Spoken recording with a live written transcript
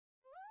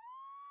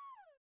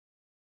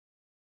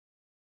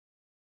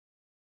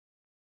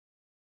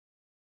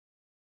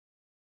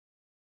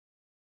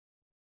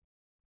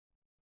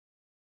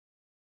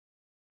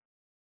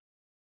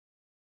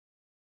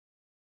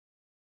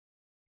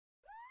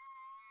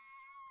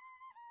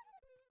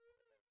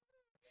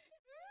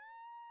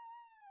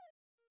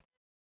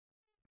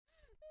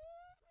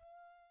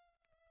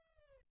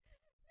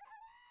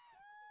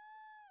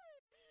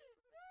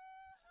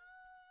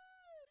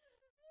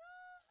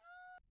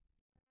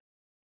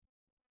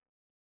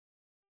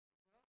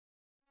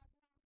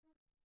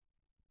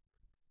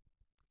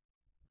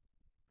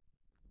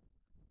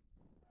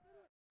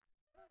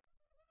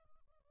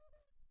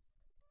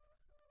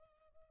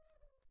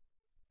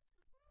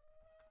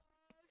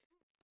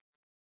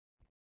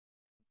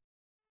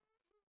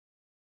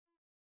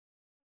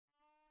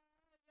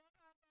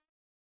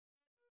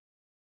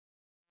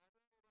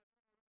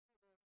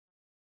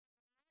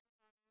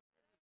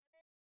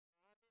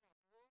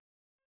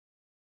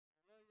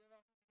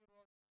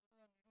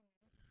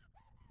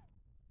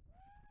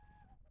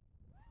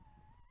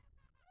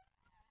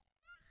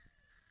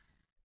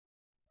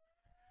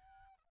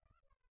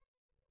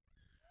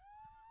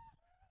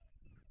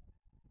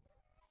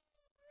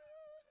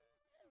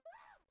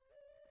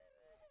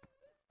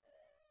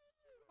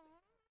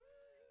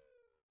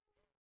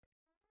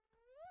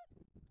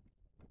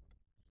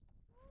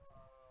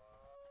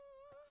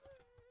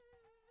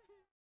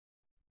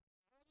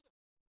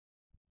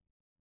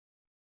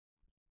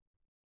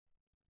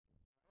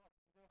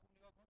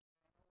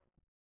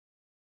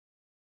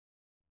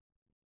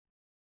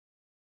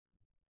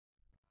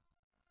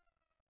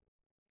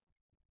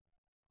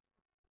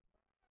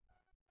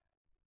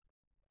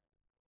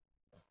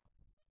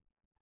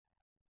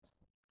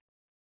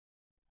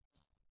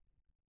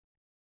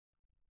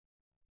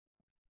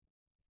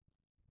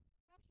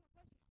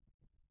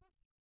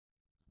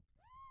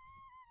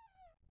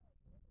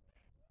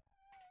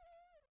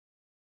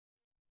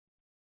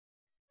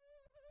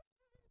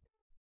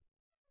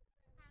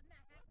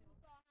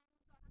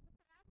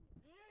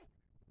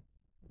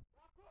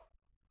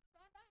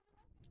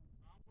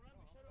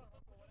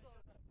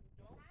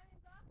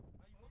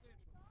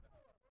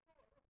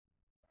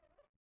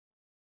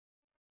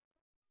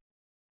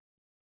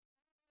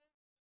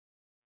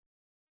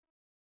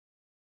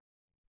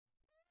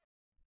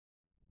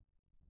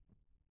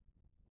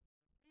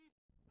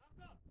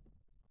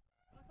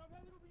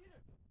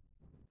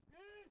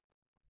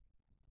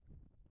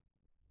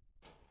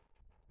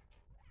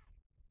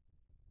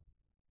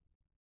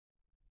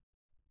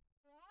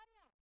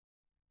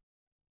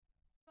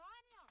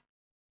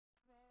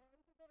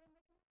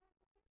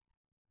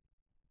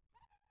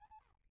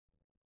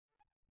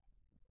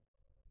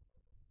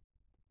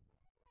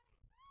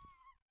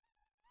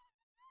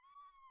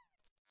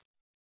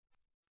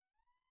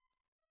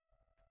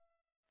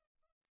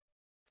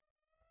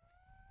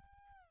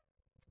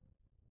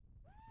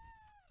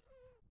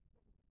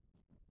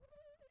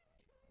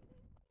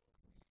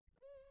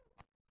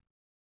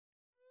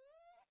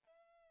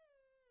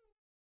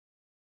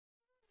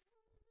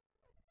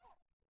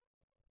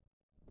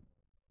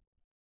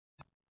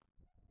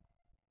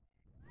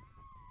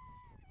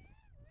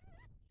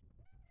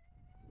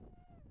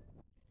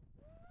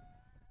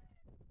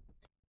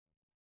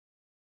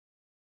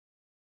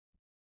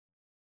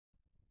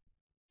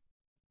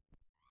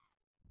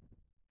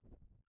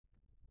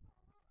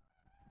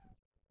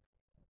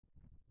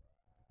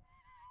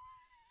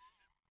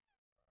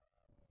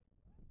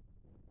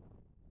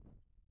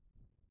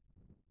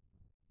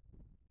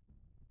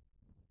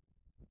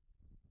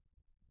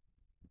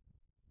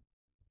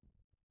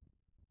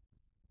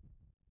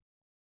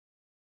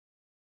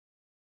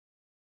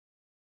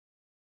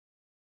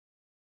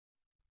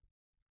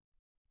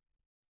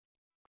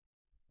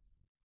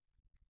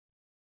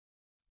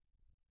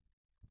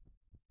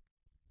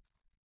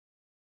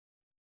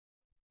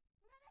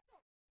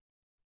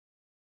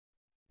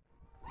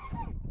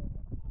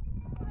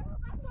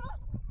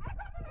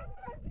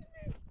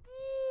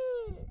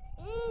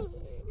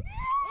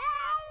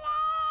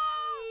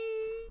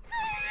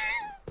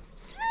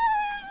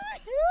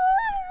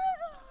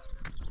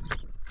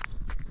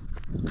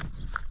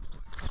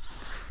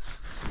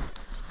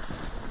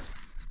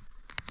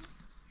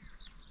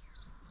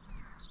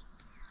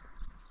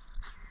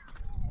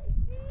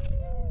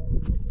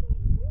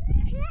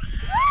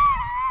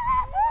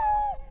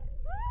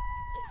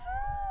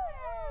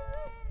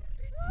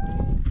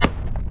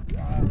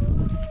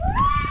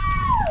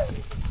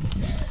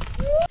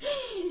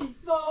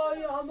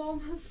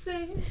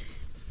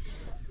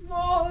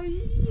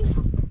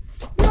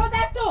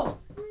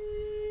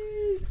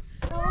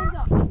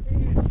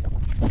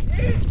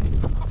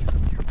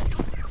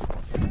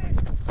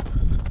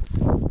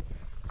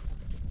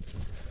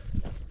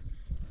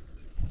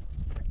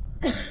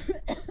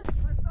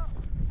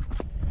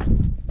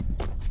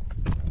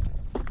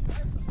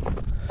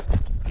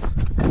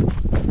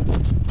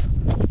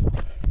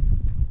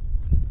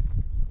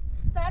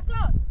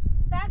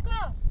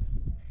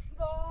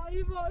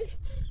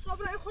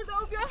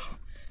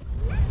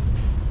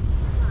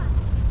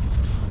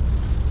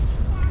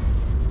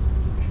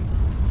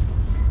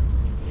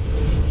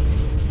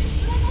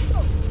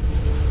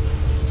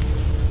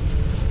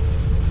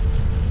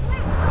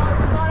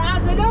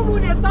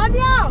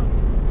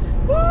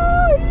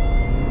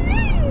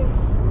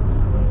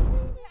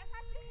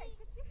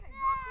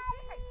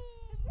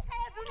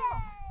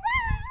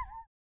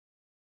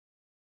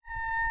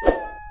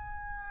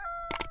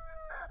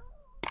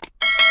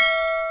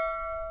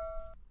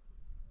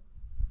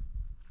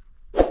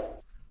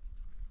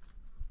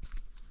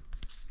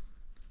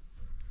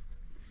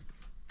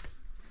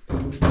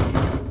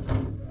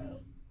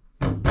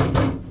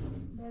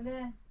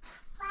بله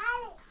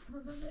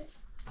بله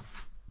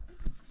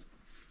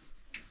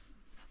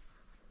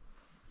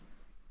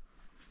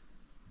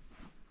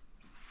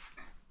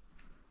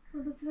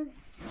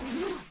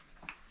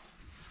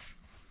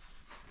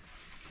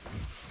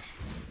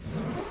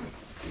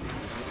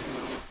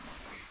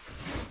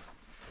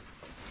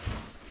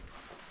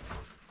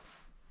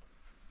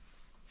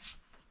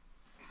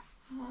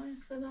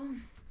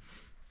سلام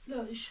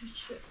لا ایشو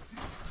چه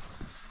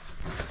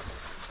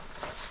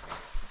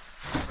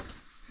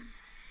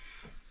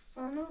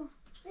سانو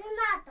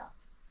Filmato.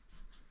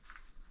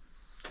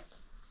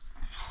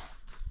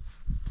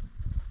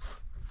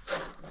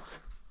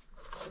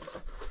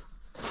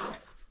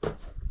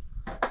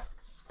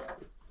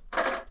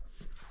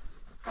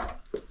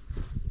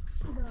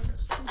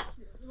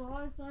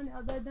 وای سانی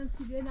آدادم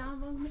تیبیه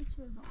نمواز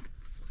میچودم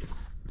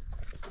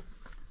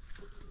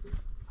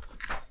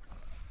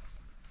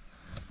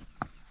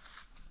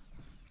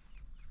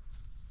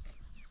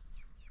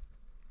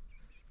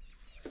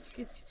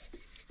Git git git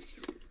git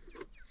git.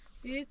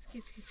 Git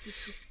git git git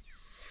git.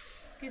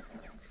 Git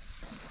git git.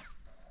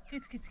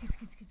 Git git git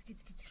git git git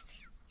git git.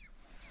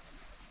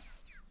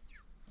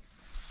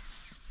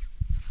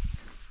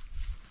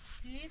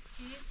 Git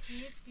git git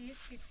git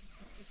git git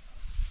git git.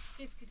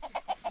 Git git git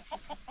git git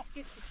git git git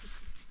git git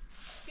git.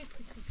 Git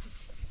git git git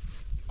git.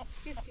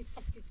 Git git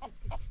git git git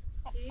git.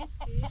 Git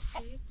git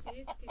git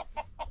git git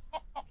git.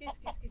 Git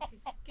git git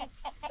git git.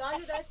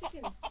 Sani daha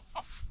çekin.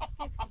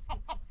 Git git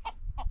git git.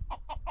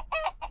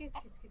 Git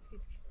git git git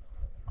git.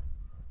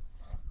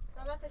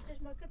 Sana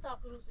teçeşmek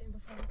takırız in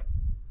bakalım.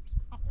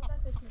 Sana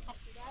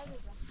teçeşmek daha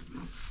güzel.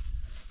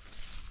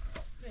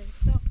 Evet,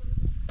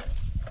 takırız.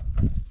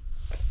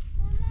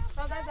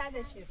 Sana da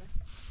ne şey var?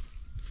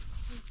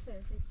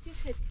 Sen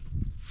hadi.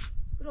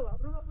 Prova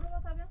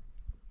tabii.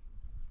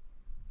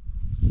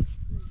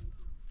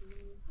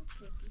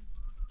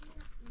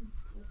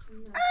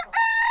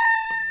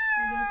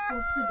 Biraz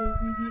koşu da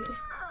bir.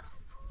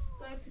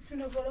 Ben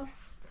bütünü böyle.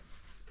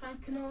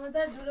 Kankına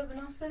kadar dura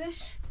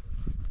binansarış.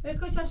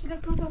 Beko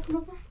çarşıda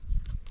kapatma falan.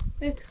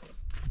 Beko.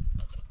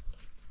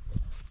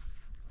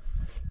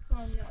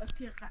 Sonya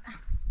Atika.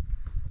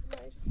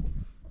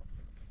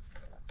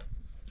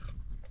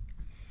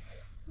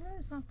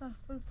 Ne santa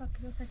por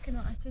takla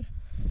takına açı.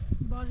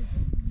 Bari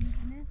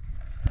ne?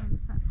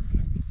 Sen.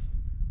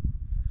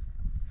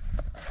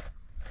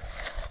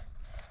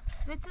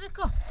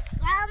 Betriko.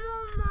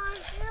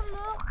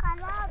 Mu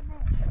khalabe.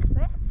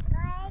 Se?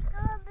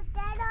 Gaiko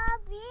bitara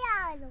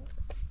bialo.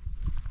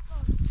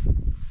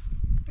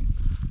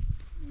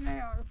 Ne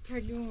ya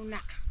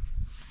peluna.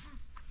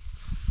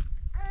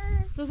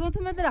 تو تو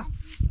مدرا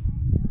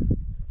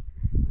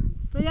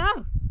تو یا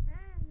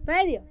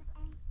بریا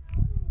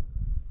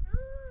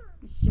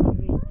بسیار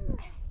ویدیو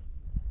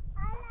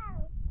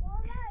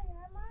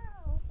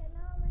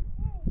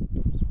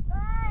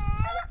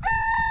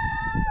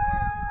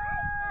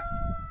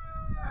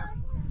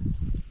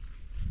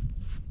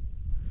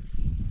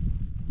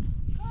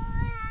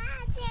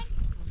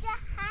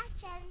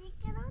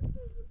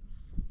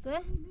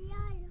سه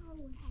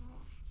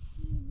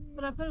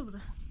برا برو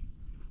برا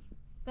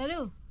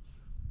برو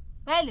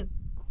بلو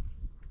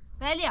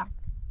بلیا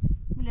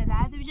بله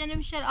ده بجنه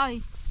میشه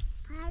آی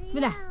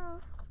بله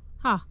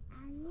ها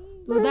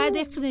دو ده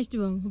دقیقه نشتی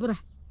بام برا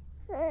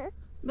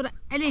برا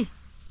علی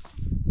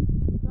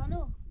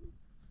زانو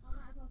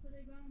انا اساسا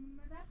دیگه من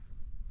مدد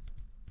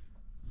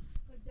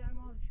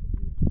جمع شو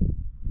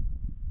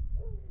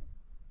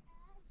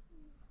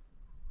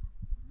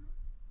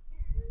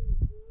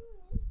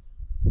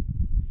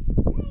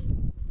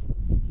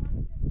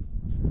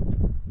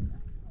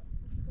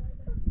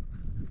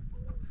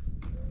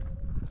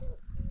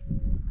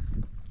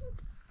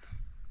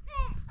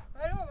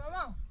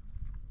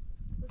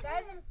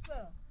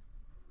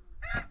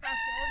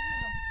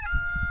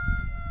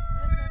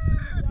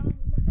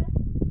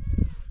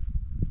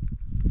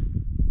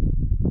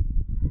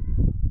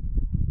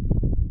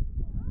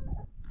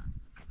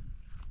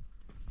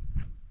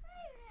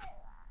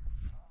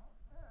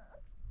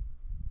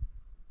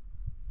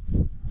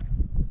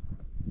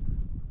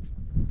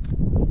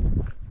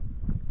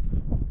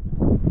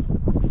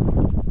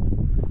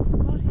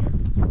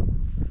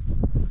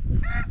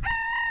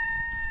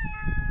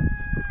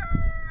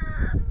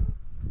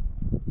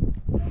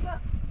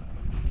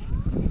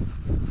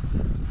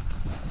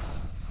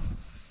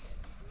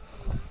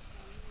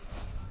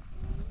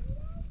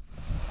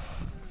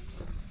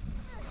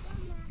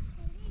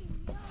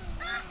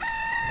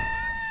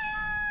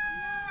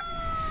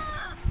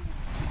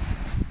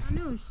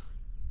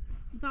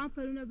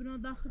پرونه بنا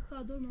داخل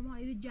صادر ماما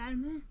ایری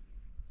جرمه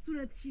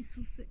صورتشی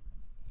سوسه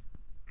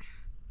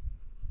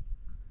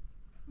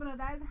برا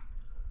درده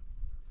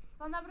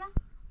سانده برا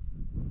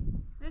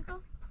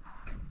بکو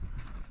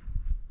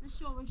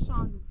نشو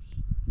بشانوش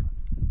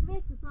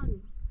بکو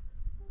سانده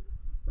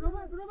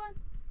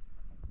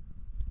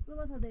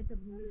برو تا دیتا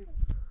بگیر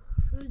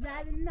برو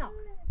جرمه نه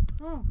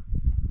ها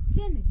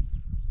چنه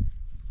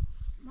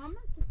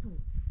ماما تو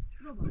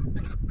برو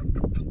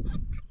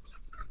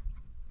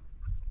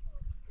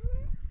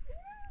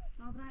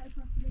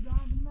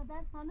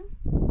دست خانم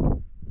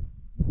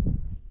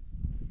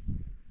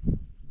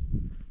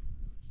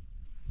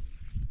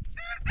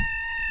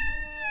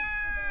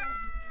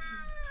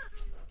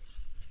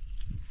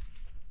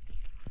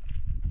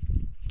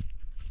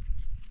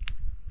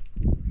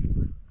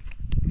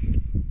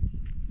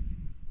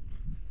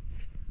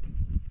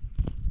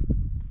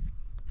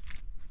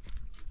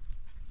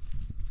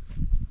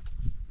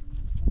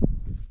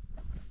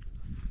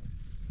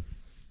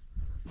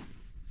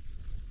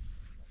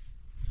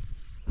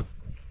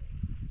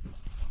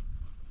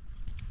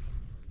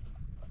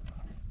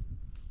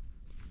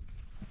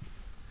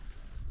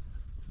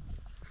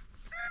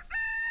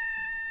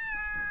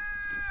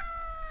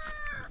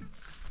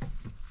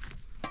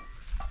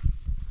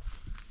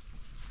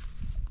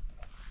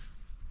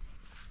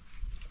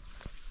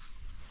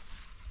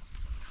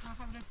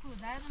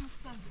Lectura, era no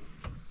sangue.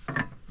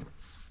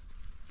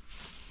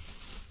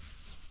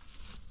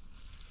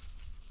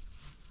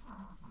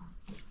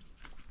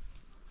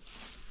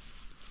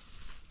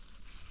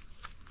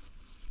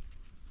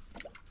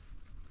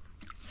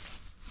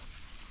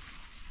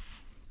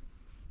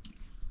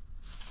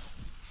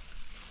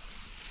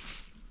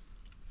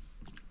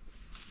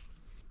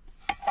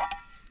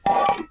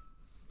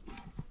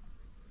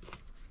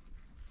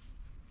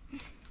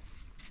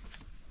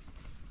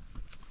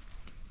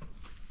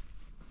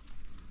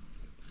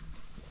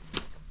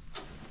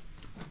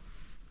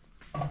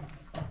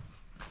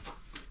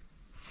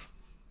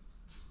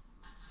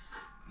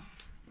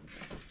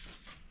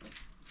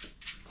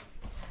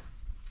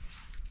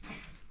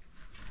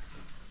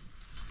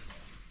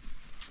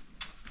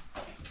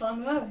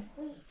 خانومه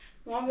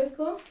ما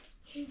بکن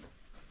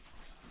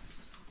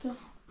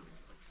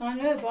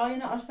خانومه با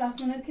این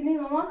آشپزخونه کنی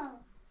ماما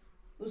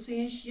واسه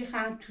یه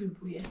خند توی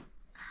بویه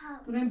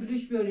بریم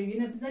بلوش بیاریم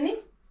اینه بزنیم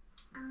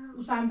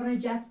واسه هم برای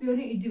جت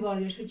بیاریم این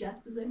دیواریش رو جت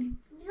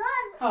بزنیم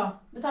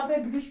ها بتا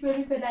برای بلوش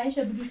بیاریم فلعیش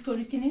بلوش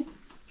کاری کنیم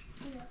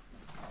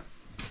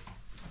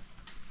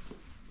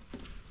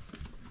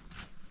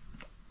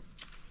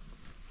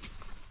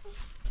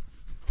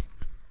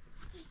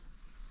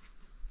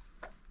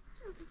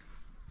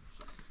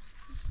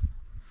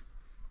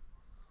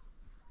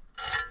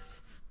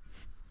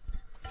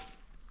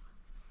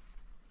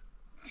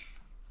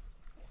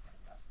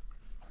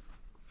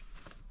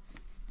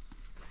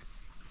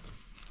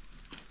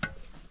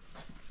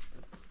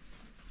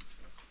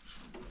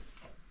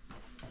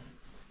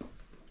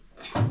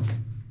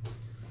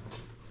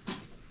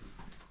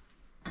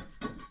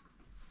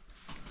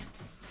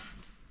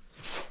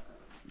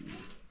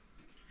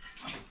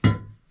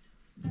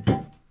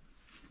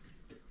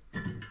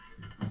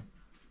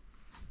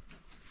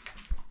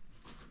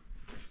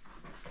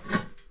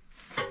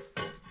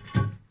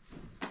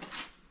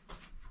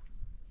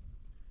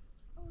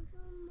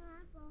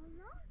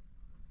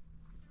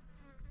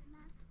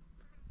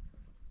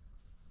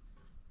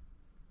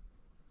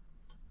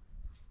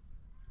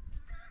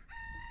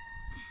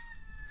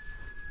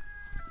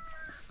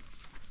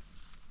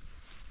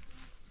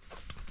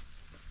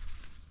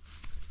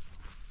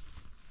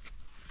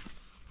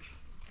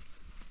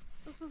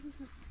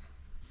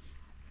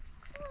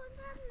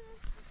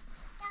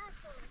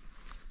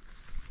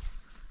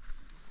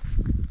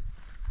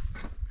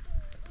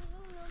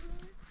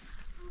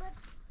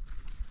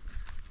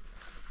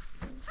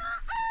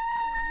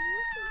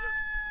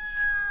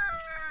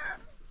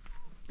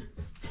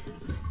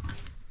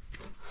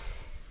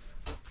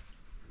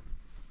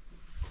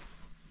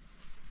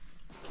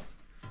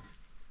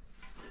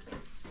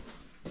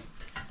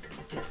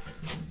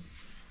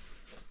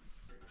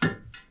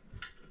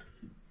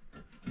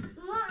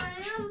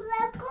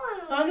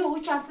سانو او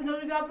چند سنه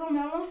رو بیابرم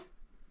ماما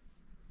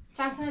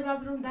چند سنه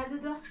بیابرم درده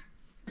دا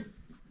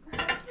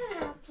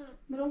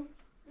برم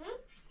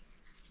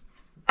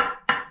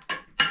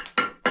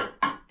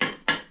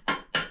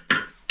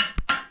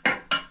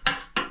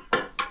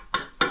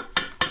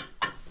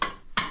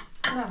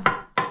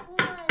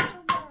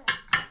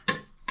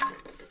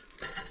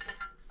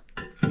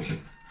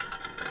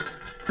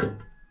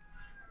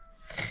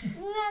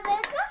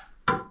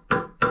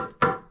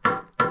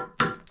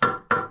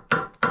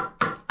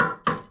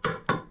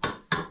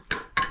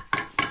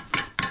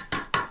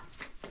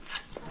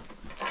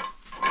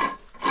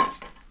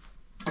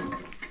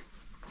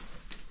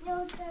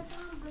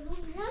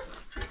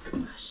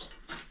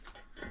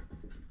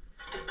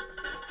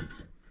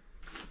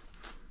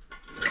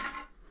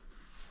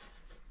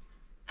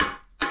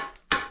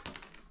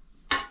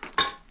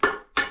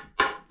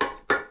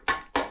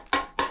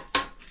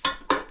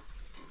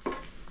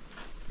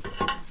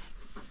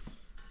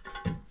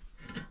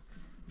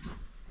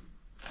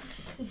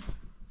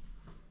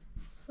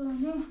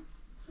سانو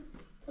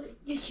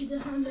یه چی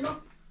دهن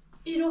دارم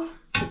ای رو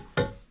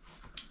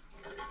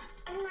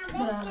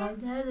برای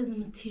درده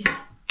دونه تیه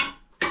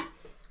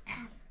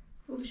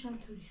بولش هم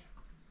توری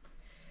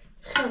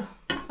خب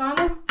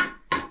سانو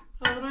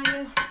آوران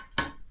یه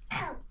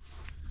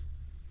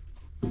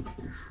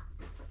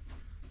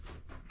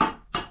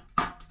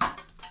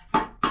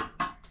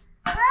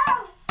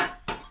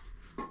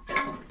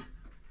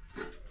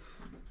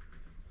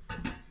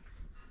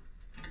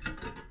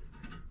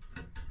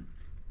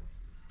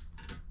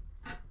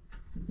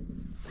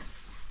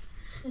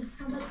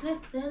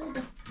تفت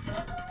درده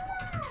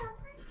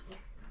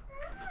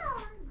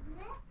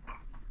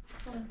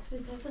سلام تفت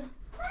درده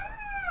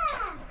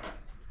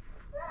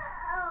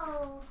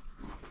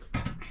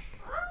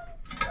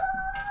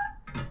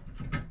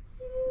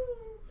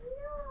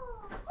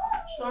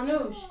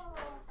شانوش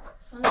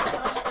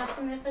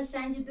قسم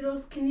قشنگی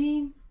درست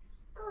کنیم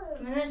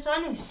منه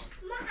شانوش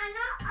ما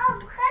انا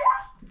آب خلا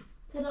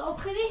تلا آب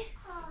خیلی؟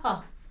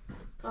 ها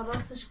تا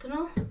راستش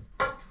کنم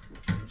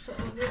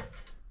سعوده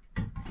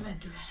و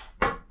دوباره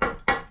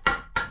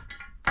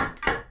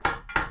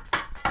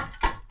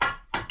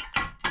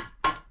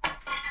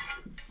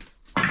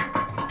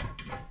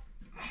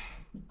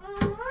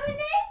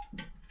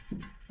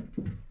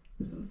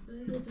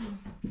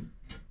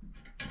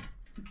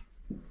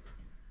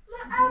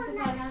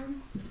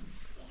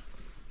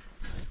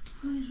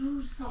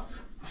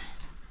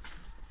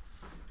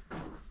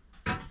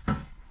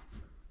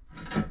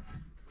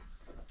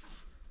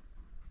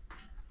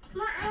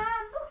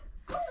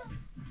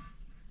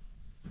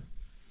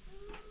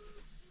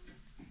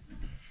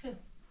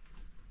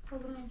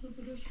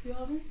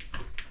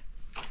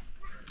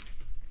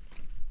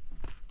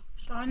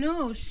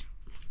شانوش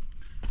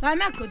دار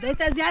مکو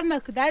دیت اذیت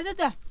مکو درد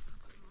دار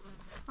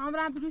من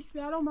برم بلوش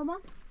بیارم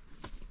مامان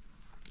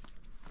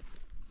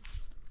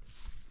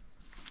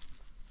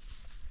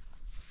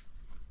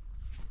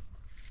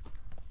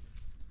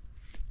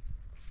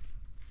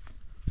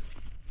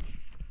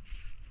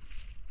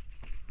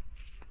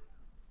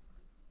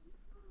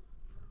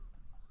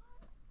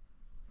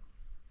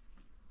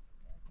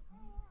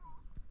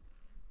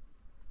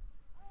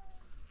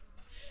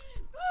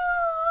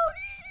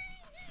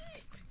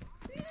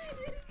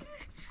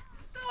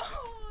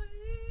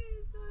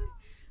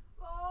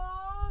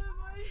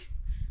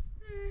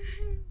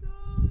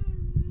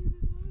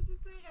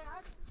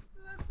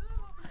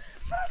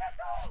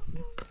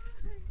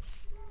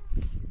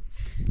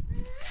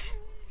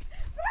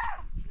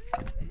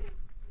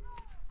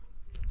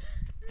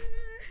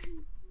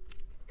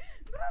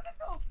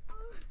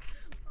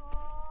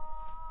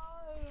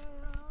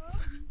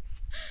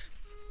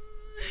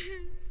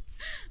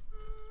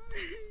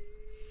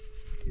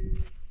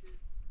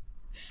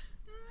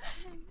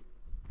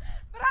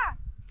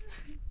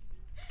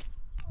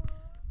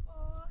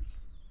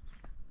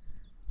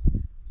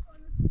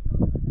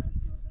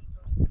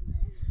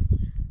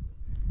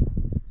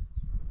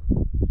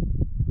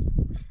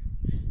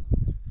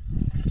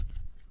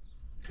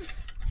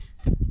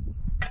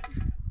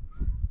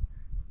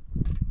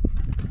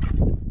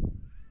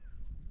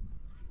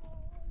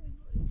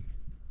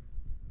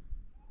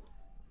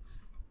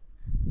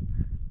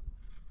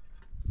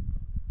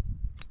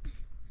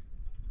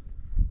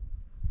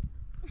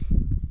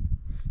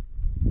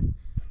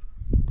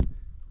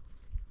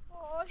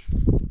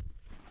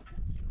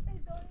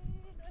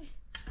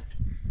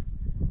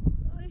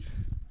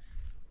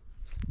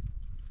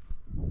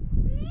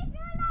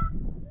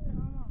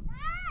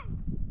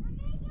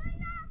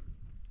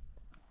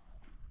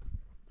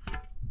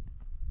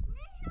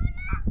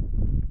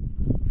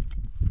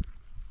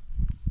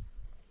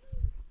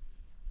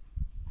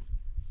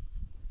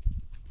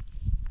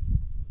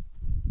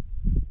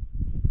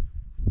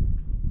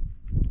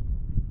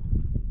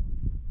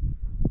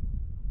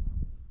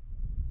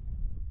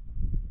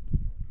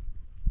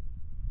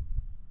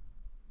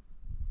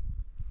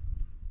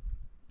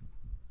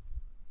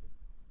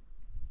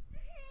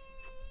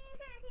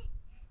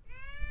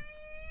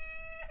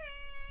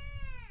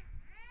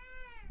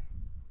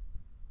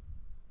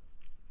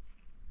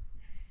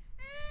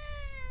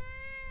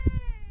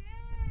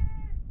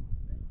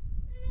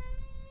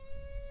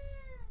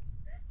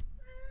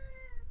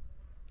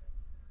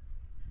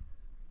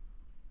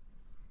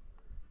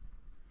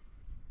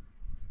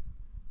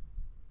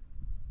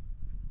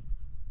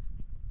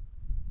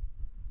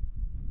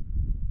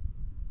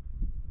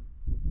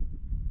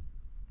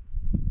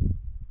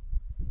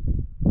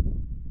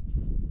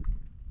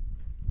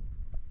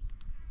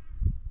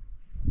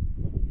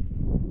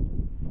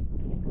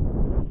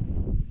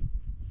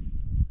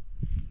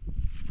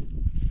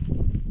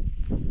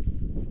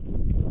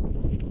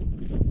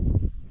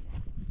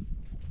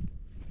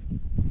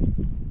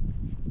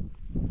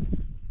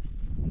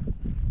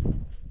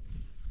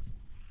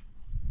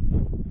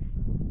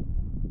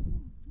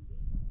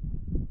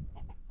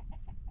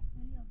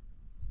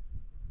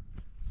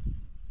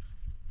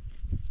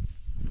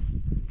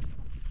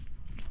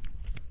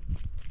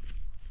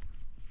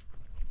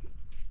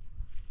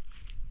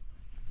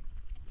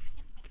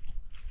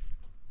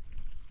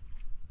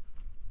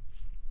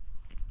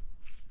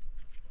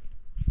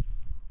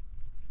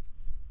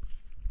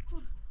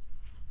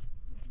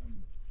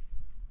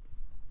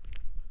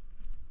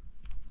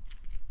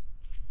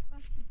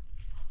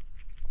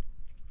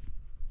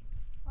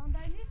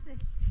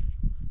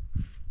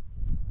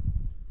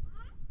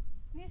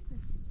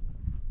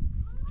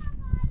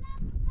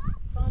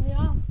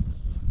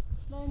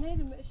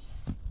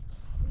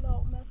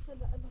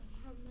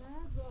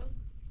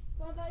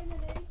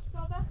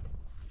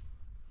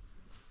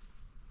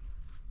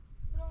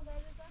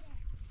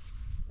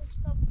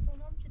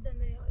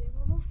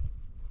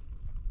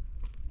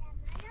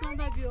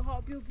نادا بیا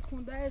ها بیا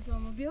بخونده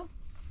ادامه بیا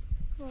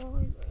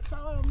خواهی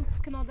همون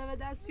کناده و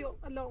دستی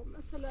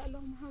اللهم صل علی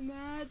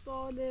محمد و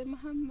آل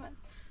محمد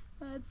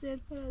زل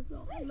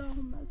فرزان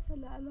اللهم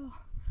صل علی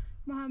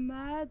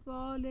محمد و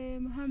آل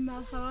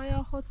محمد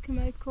خدایا خود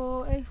کمک کو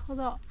ای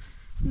خدا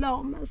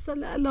اللهم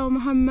صل علی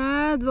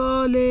محمد و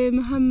آل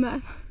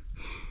محمد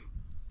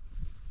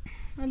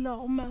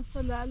اللهم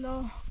صل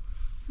علی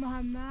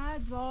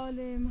محمد و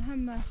آل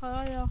محمد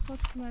خدایا خود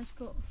کمک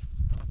کو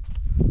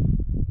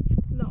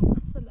اللهم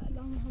صل علی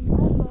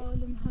محمد و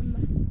آل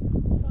محمد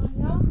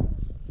خدایا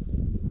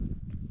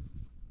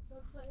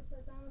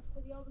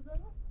خدایا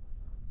بزنه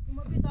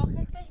ما بی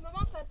داخل تش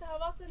ماما فتح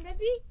حواس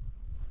نبی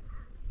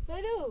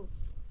برو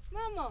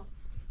ماما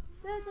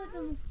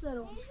ده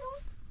مسترو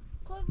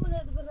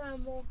قربونت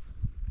برمو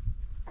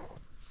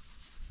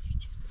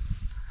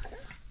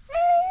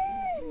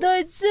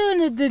دای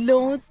جونو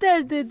دلو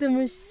درد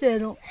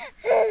دمشترو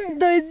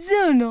دای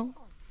جونو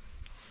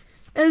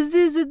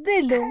عزیز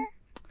دلو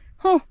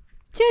ها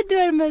چه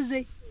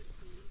درمزی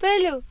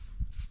بلو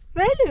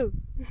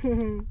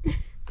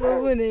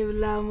قربونه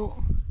بلمو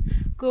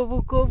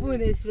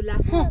قربونش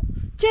بلم ها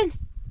چن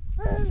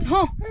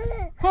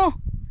ها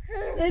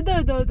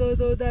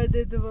دو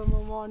درد دو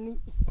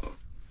مامانی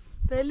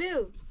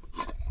بلو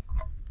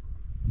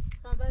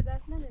سانبر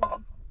دست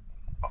نداریم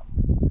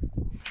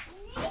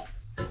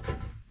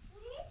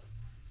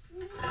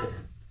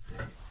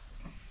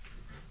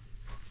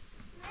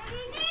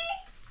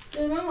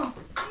چه ماما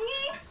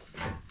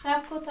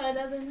سب کو تا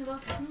از این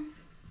باز کنم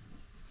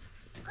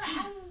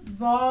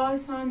وای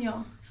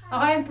سانیا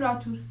آقای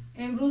امپراتور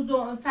امروز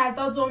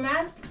فردا جمعه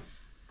است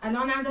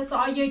الان اند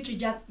ساعت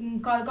 1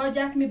 کارگاه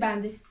جست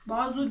میبنده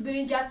باز زود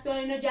برین جست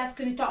بیارین و جست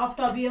کنید تا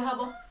آفتابی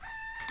هوا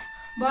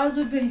باز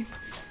زود برین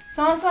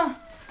سان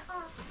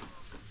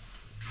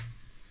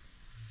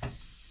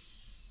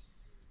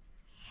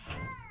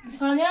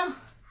سانیا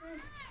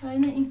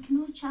این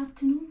کنو چپ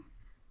کنو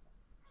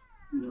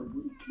نبو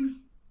این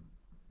کنی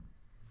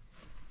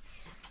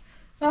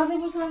سازی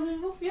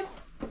بو بیا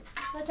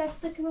با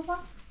چپ تکی بپا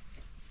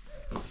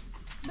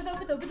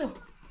بدو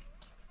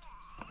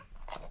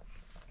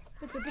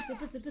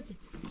بچه برو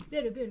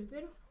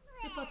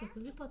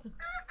زیپاتکو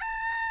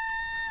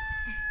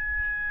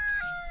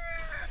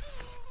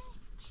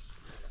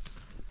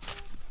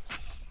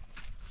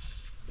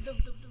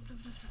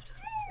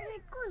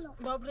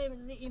بابره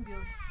زی این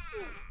بیاری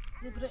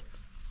زیبره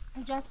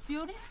جاتس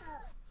بیاری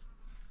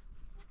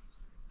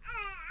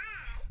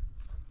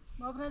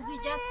بابره زی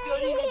جاتس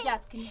بیاری و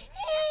جات کنی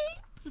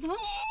صدا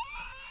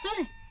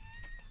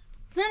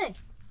زنه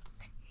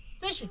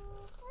چشه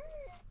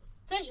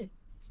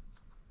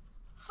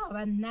خواب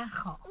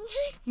نخواب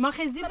ما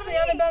خیزی برو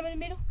یعنی برمونی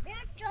میرو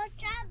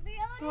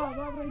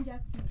بابره این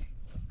جاتس بیاری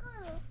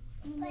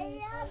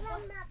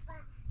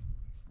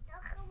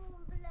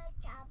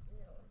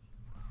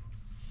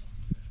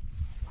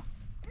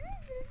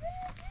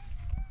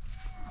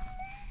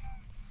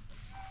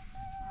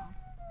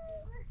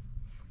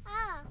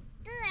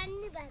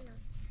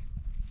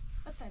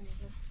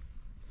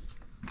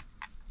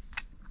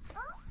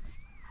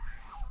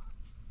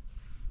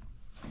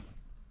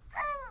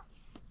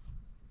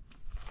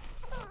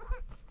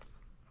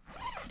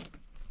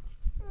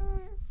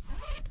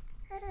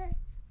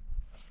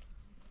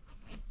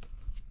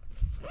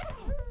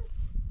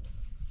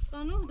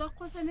سانو دا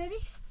قرفه نری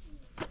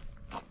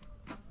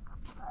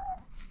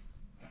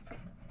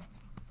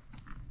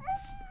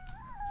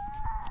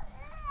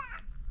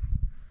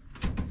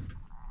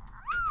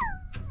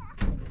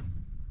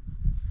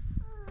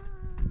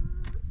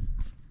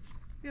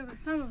بیا بر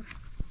سان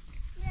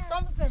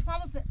بپر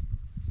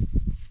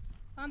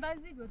سان دای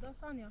زیبه دا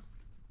سانیا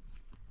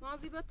ما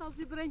زیبه تا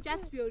زیبه این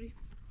جت بیاری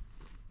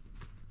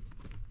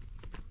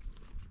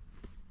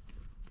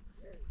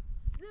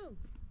زو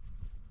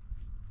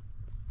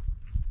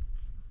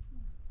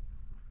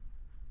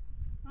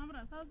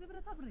Amra, tá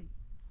zebra tá por aí.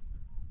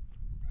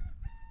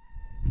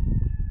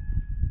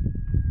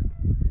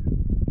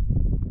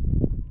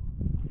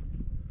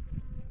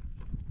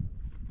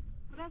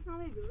 Parece não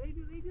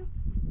veio.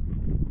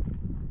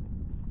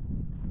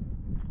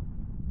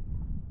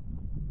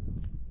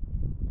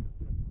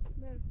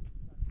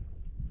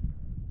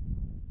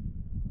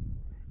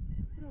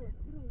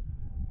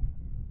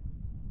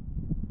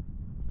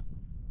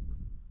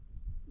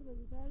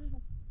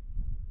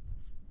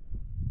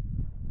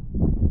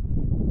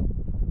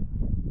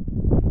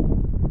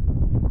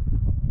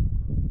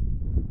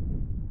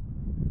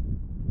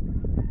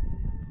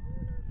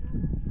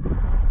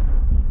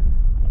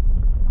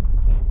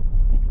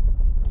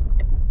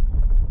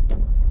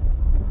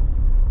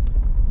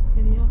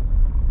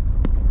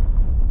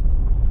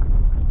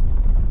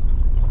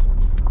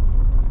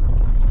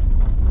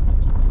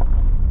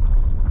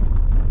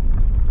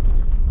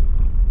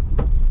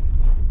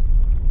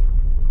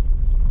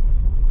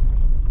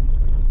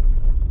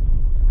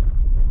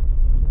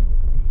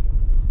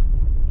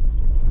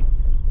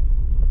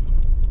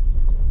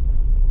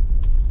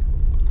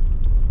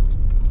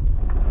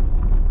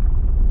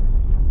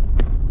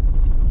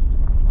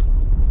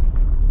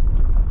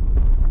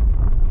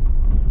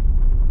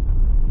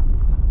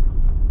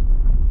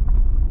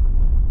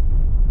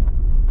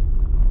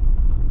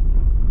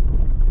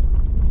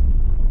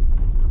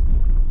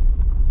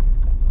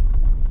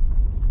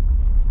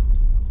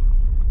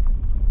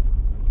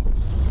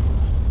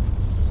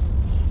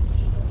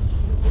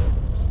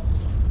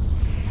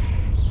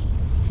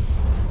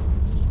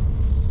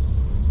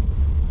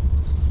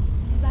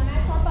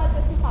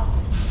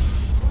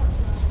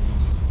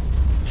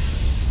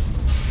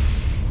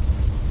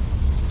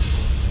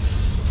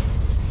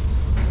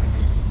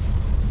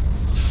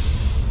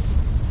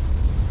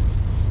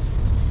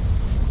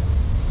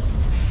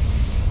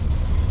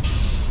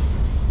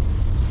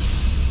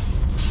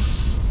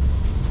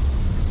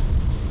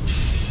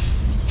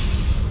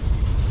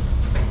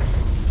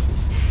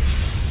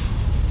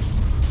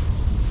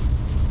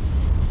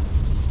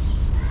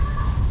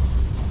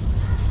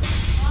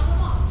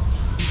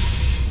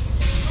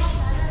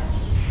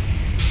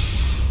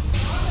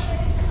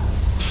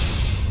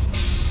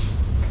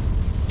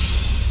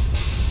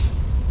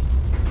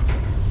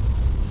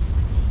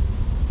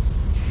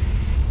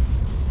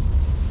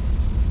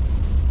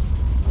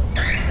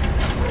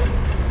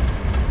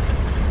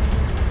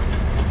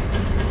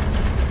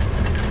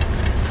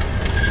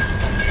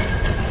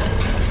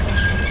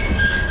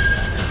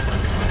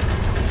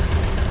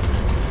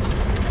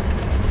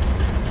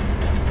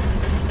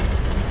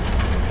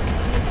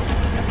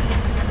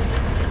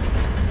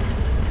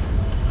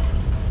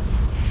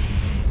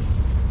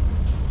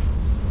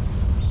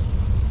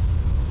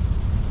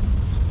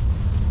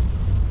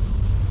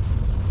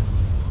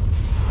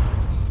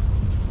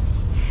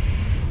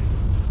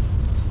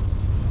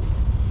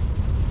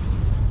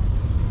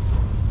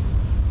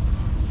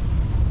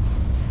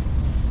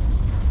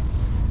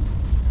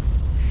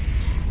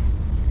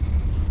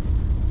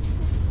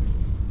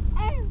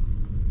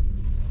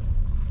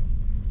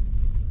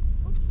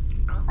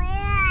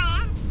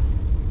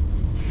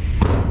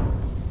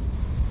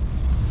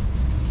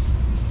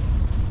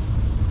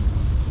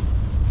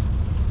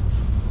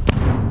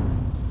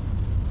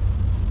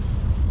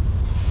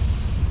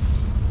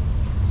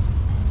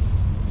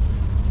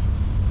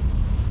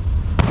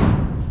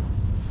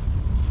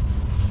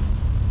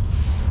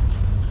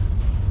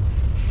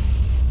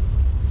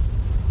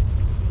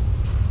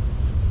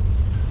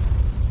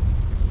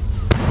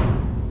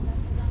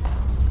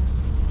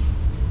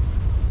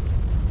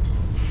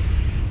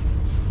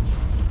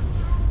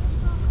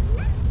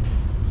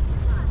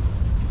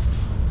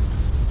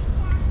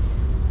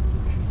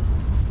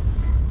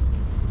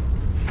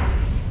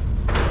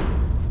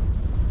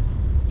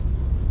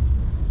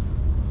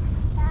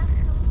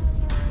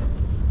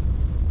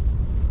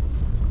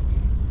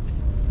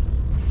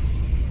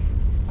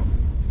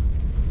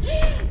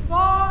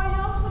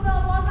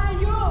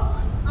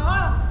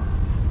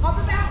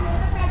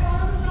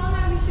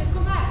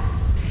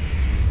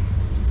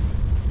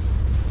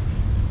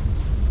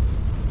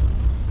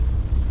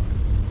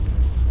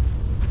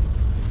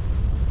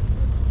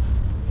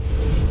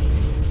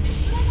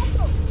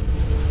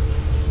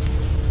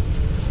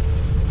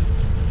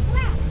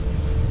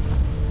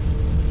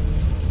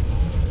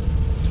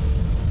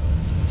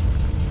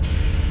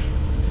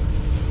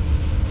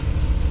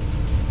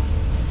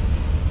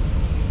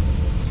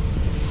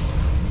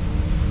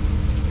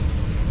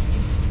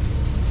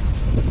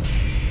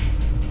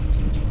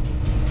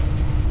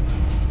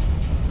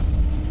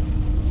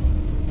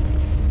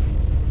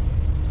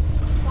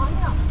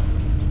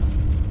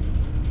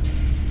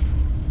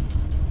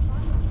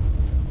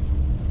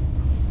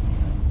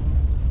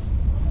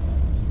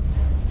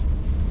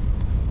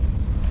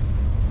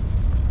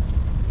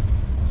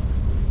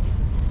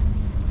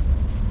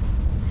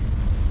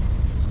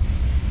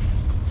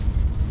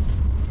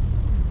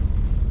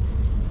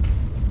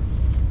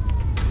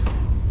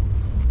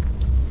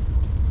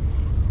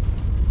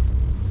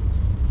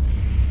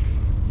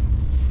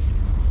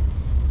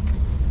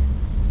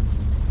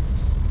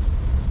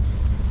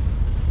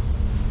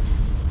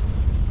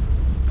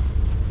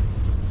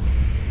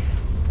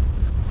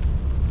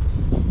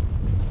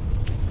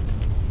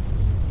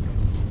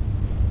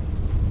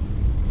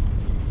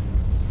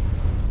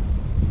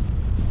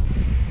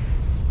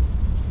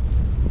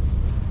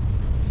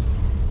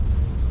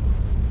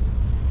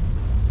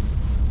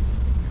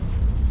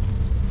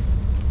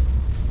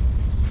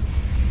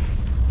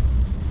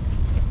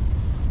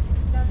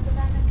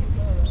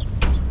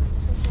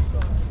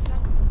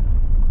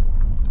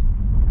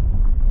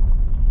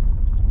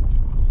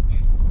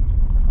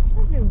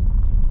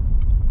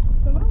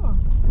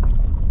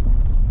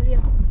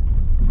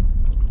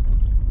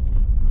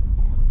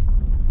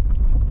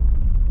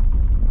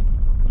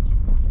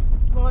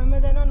 وای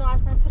مدنانو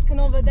اصلا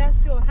سکنو و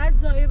دستی و حد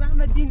زایی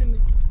رحمه دینمه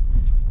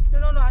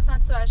دنانو اصلا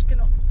سوش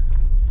کنو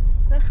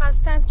ده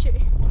خستم چه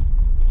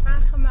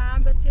اخمه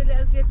هم به تیلی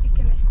ازیتی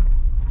کنه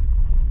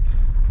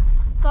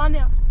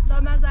ثانیه دا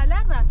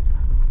مزله را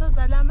دا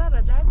زلمه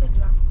را ده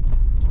دیدم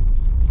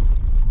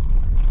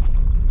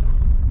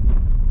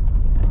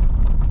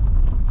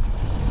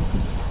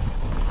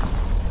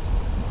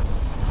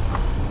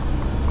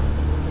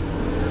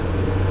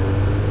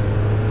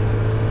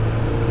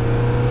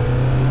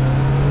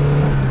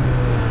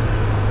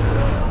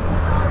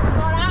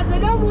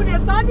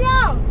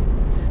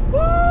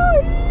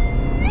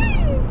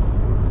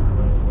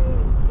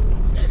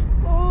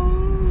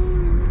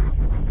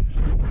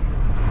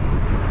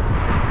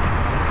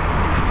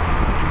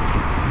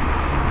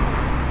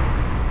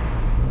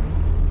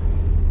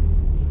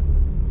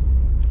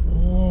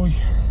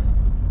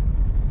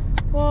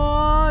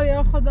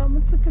خدا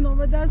متسکنم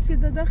و دستی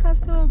داده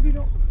خسته و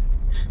بیرون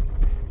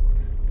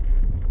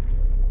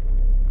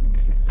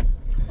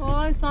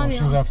آی ثانیه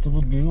ماشین رفته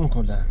بود بیرون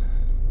کلن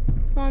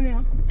ثانیه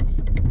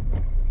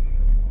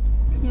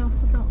یا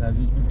خدا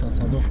نزدیک بود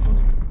تصادف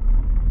کنیم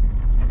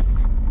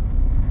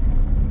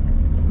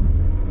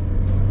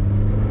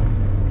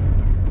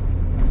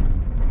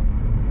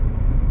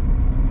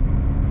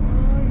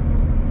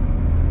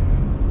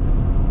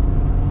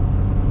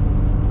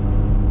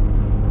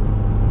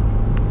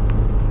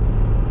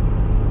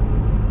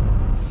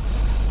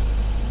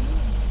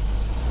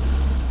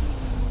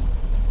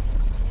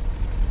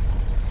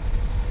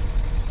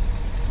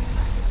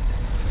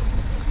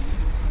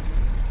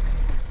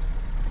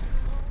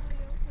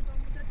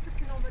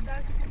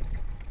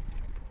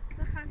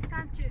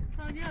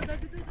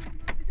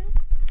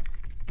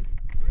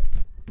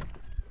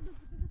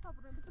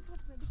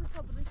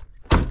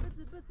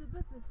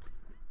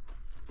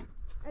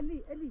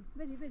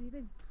Ali,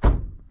 beni.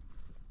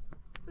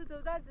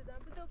 بدو درد دادم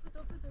بدو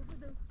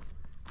نزن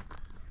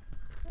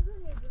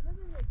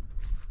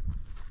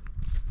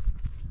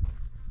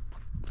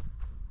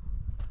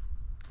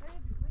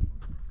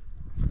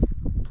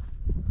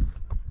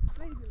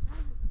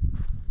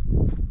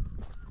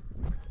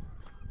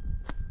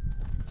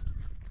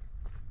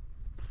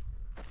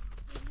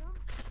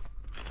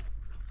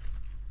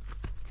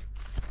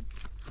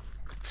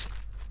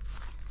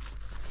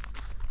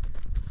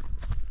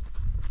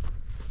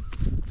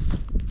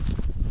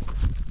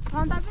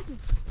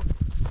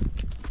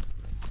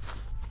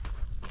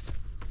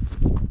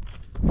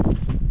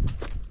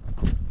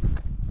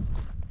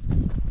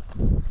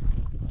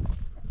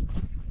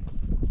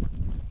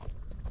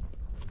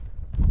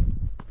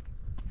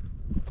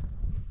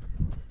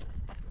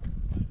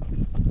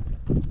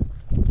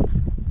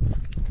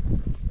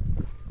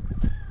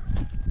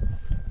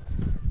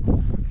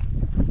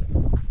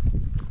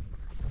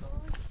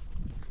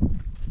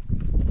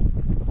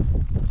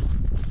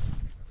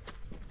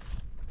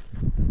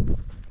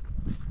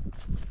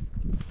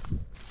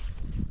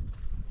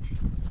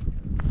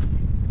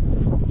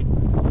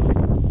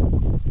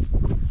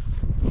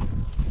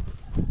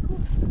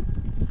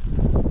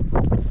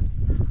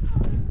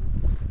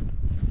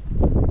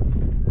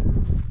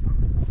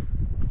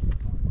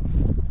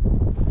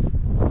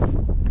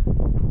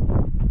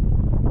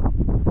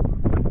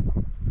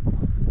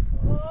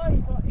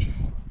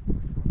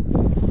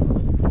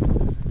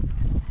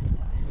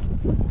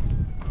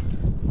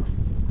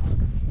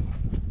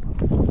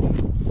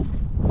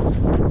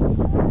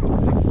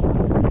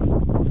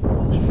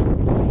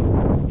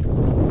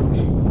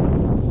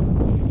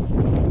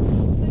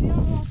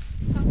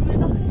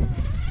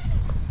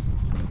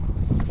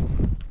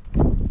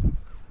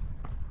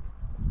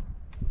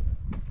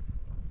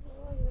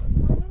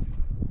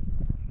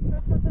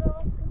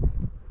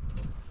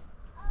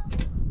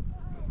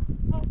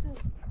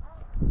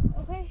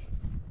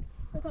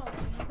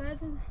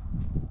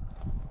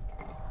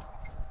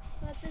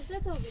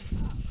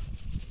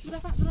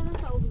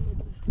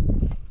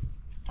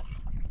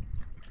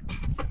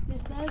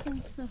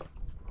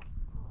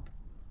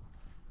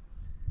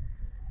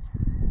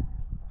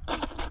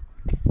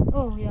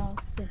اوه یا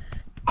سه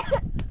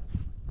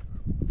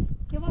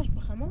یواش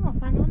بخم ماما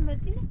فنان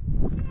بدینه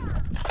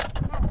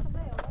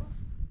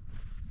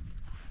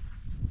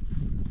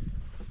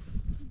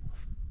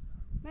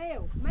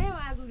میو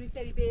از اولی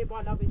تری به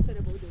بالا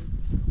بسره بودو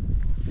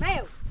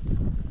میو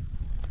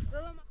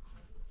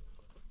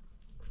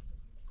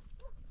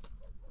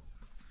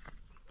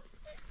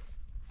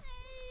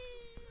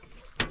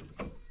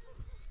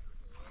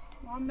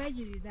ما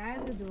مجری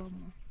درد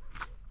دوما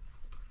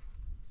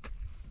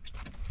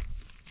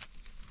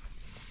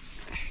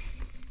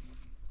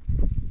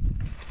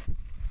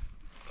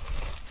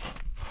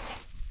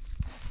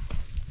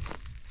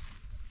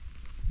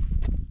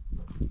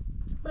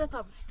بره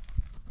تا بره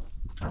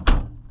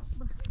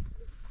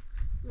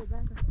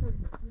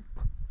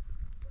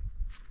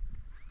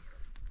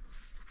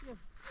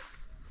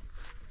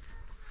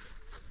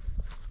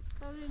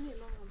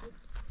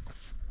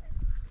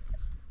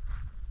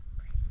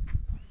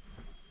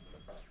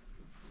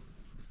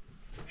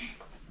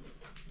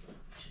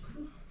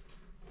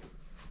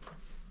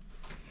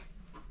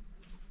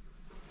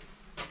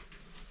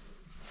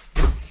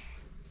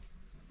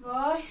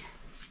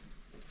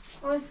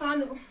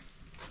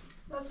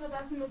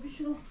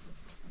بیشونو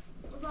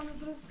بزنم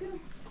درست کنم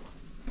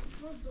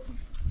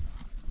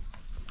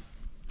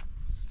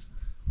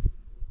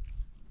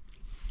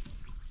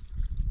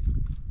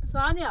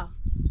ثانية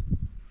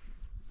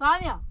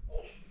ثانية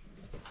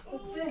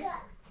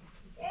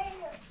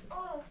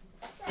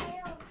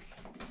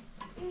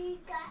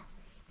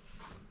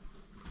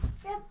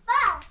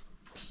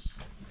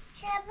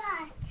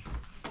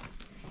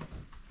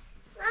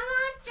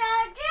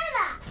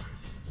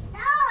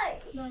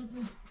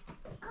لازم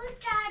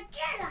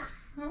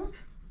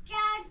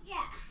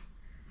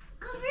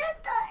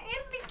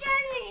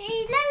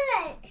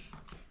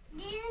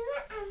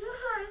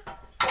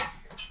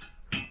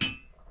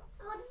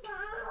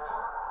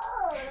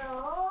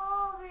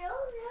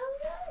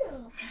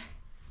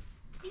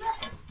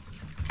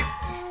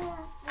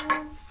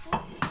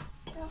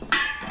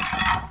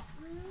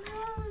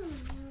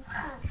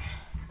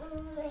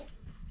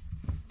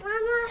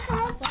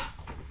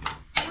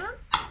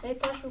ای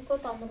پاشو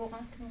کتم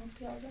روغن کنم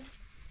پیاده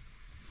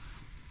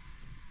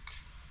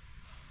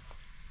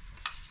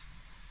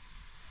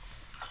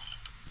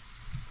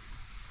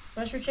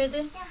پاشو چه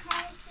دی؟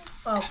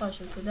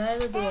 پاشو تو در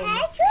دو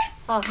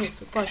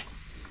هیسو پاشو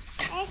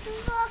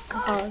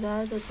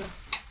در دو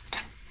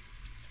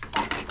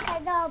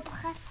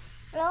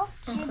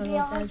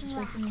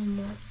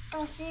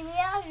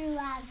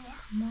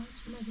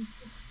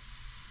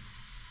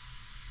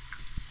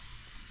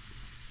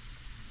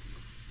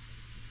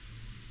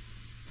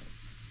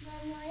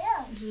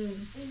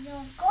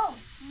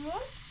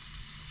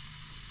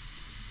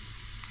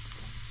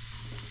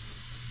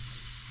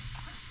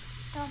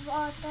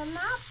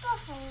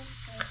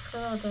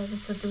Kada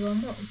da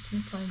duamo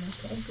içini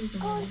kaynattı.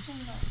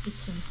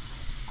 İçini.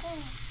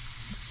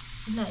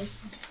 Ne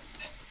ismi?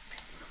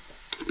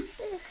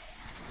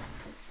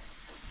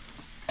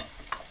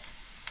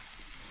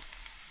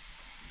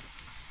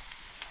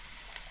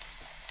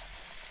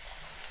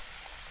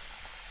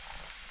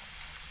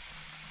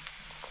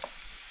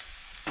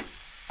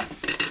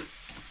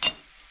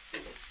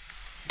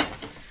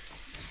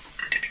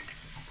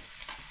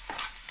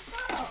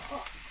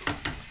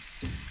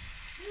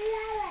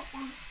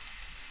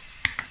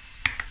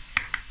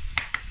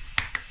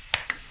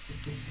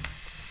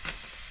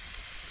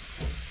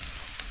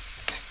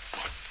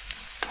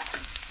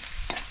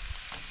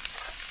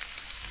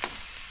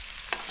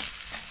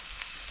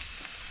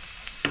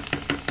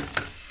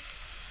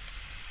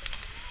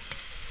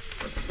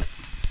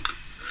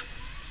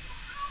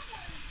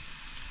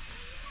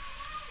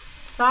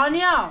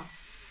 Saniye.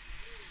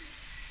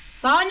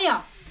 Saniye.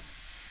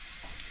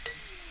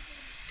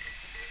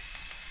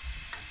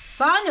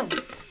 Saniye.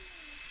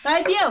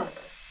 Dai biu.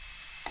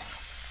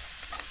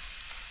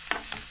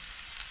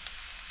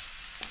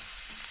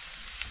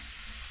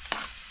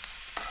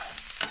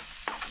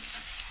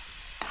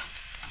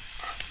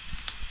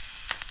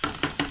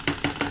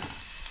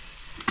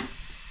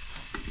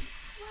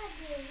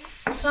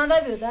 Sen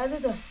de biu,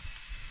 dai biu.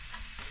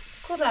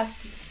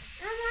 Corretto.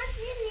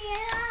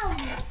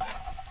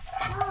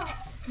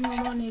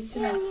 Mamma nici.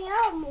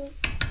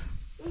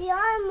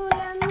 Liamo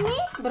namni.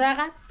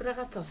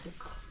 Braga tosi.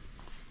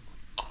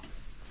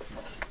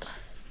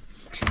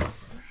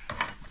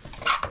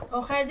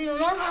 آخر دی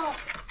مامان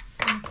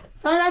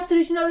ساعت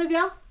تریشون رو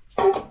بیا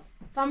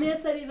تا یه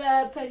سری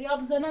و پریا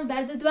بزنم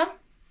درد دو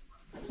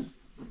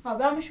ها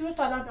بیام بشور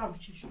تا الان بیام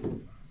بچیش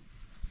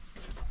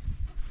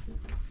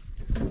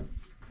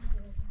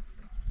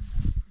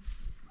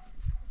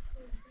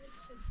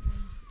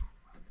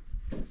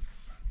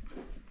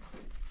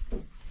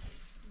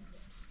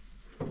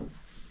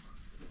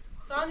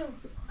سالو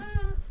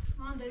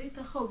من داری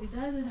تا خوبی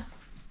درد ده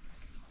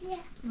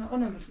نه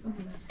اونم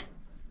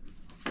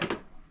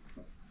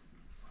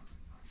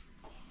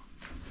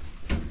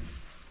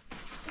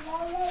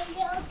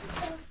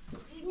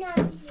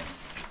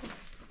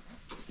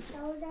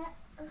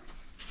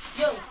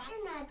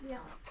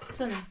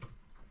سنه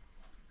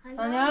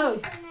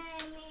سنه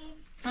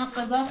من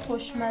غذا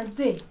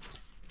خوشمزه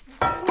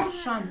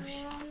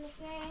شانوش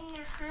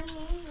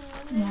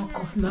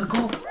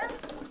مگو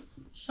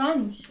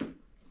شانوش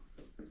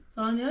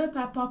سانیه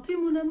پاپی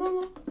مونه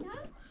ماما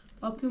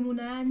پاپی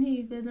مونه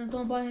انی به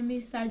نظام با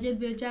همی سجل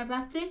برجر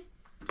رفته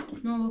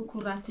نو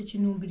بکن رفته چی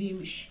نو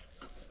بریمش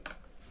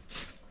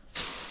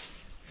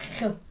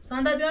خب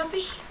سانده بیام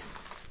پیش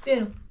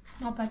برو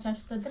ما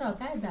پچفته درا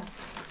درده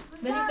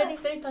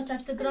بری تا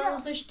چفته درا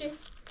روزشته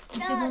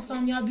کسی با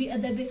سانیا بی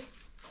ادبه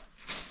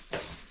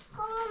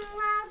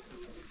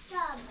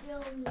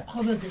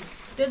خب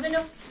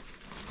بزنو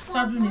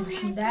سازو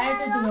نمیشین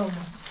درده درا ما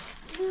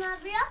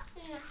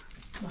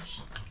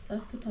باشه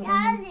سرک تا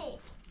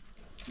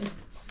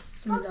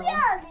بسم الله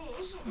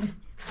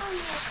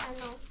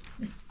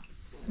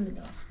بسم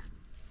الله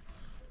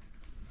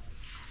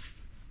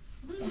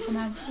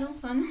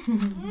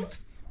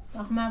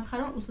باقی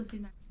بخرم اوصفی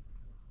من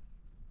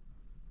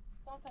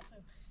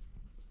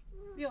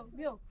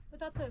بیو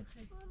بتا تا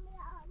بخیر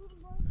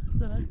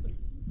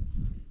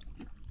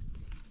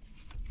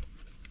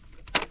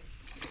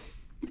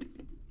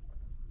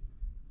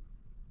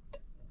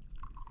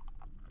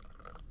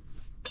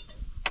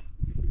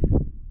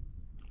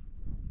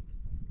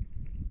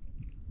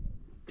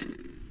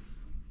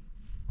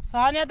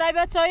ثانیه دای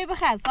بیا چایی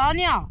بخیر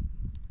ثانیه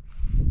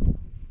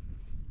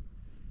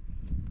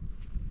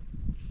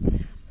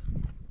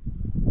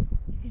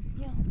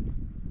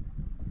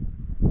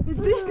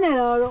دوش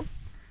نرارو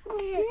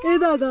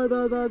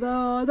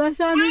دا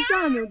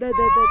شانو دا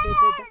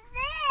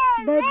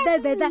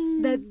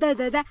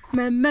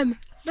مم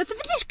ده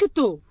تفديش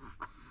كتو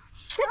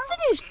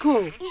تفديش كو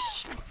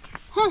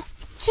ها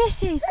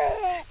تشي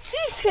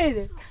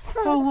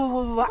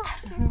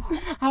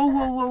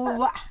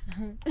هو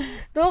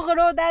تو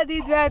غرو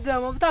دادی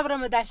ما بتابر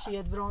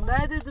مداشيت برون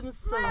دادی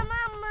مصر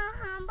ماما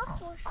هم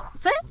بخوش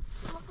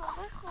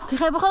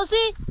تخيل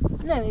بخوسي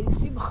لا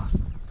ميرسي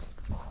بخوس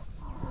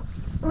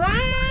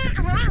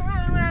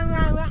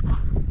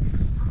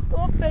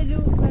تو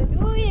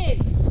بلوية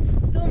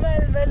تو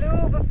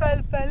ململو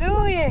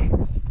بفلفلوية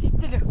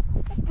استلو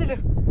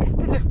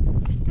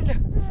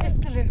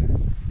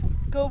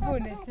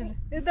كوبونة استلو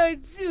إذا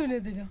يتسونه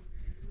دلو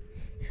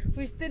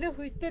ويستلو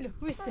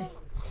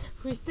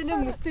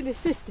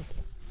سستل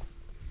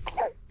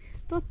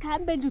تو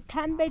تنبلو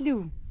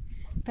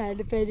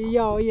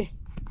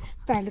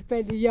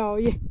فلفل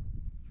يايه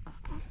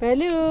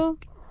بلو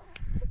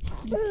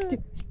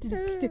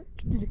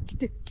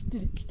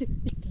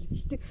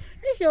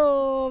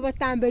نشو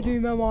بتنبلوی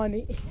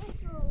مامانی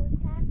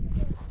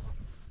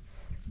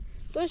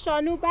تو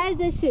شانو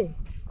برزشه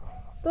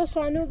تو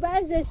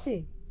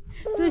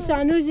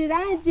شانو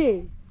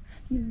جرنجه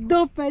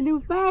دو پلو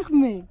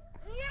فخمه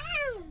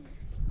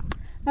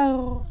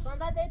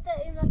Sonda deita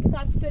aí na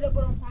capela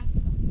por um parque.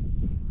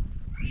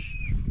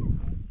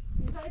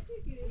 Vai te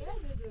querer, né,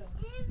 Dudu?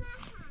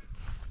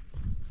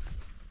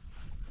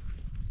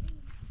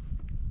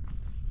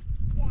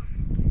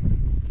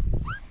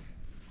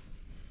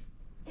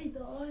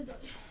 ایدای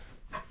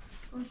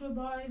باشه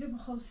باید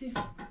بخواستی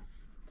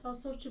تا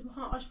صبح چه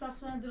بخوام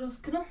آشپز من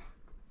درست کنم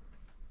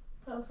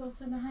تا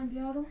اساس نه هم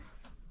بیارم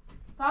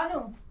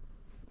سالو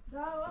دا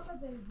وقت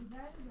دیدی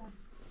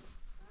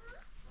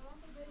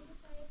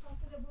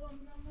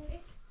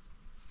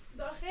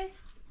داخل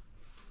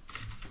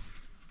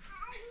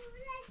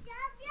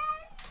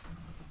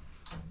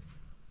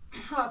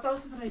ها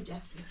تاسو برای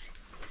جاز بیاری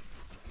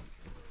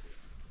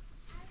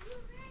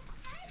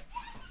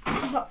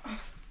ها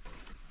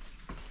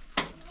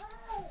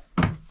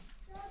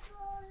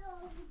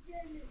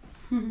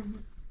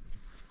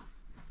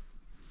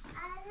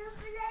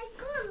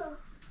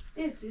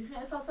دیدی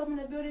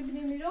اساسمونه بیاریم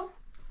بینیم میرو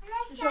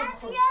شو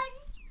بخور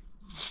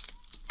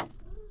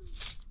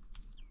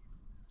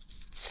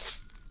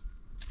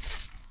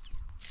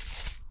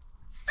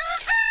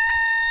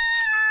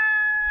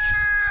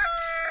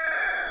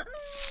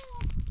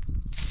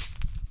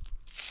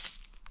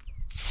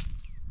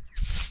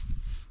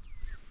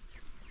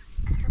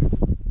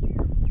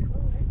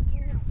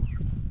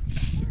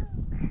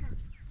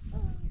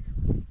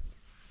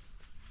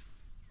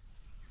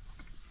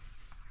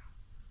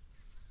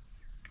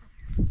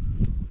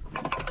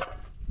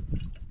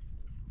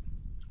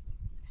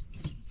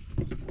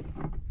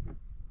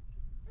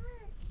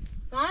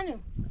Sanu,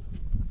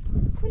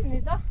 cool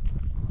nida.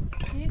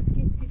 Git.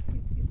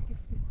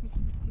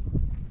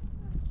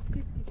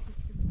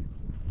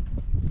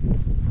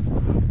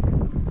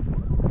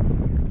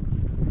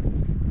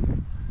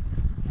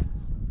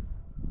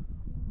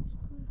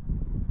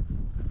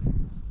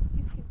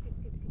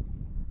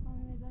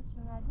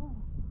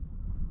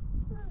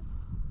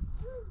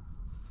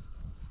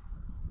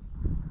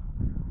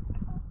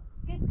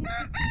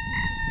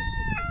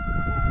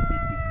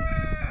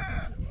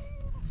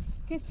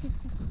 Git.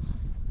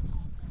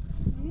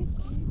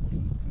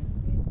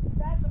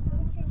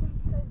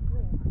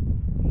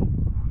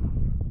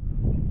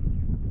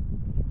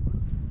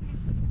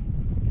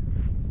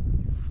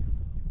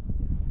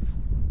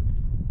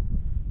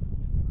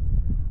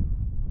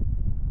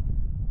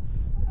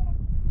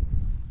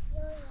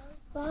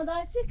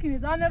 Sana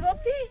çekiniz anne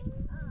bakti.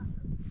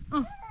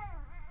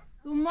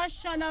 تو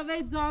ماشاءالله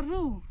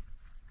زارو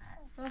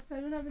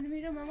سافرنا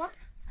بالميرو ماما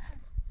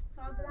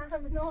صادرنا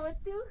من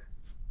نوتو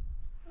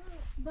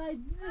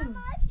بايزو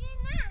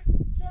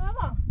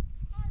ماما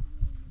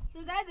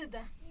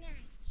سداده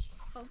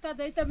خب تا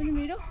دایتا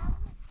بالميرو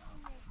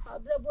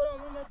صادره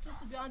برام من تو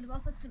سبیان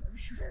واسه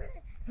بشو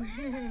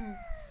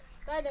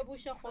قال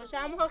ابوش خوش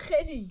اما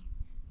خیلی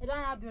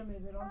الان عبدال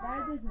میبرم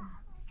داده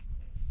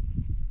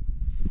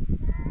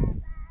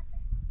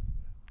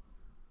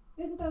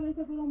بگو تا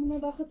دایتا برام من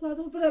داخل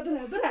صادق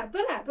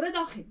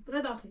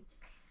برا داخل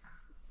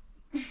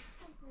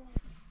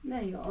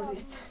نه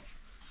یاریت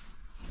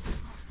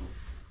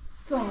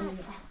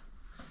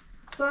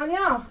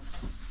ثانیه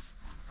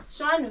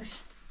شانوش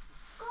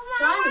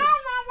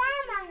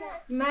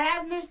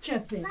مرزمش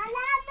چپه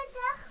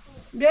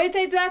بیایی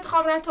تا دویت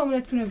خامنه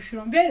تامونت کنه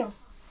بشورم بیارم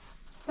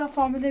تا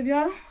فامیله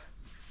بیارم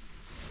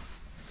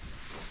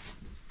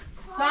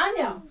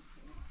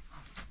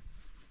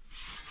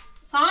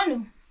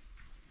سانو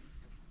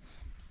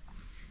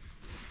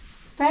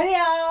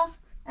پریا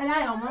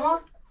الان یا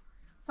ماما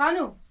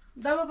سانو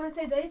دابا برای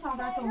تا دایی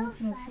تامونت کنه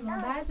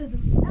بشورم درد دو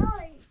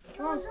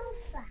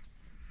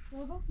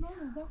بابا نه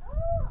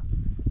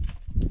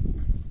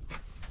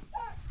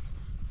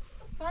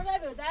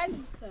Sana der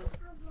misin?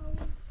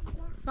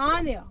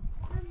 Saniye.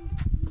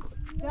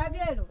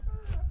 Gabrielo.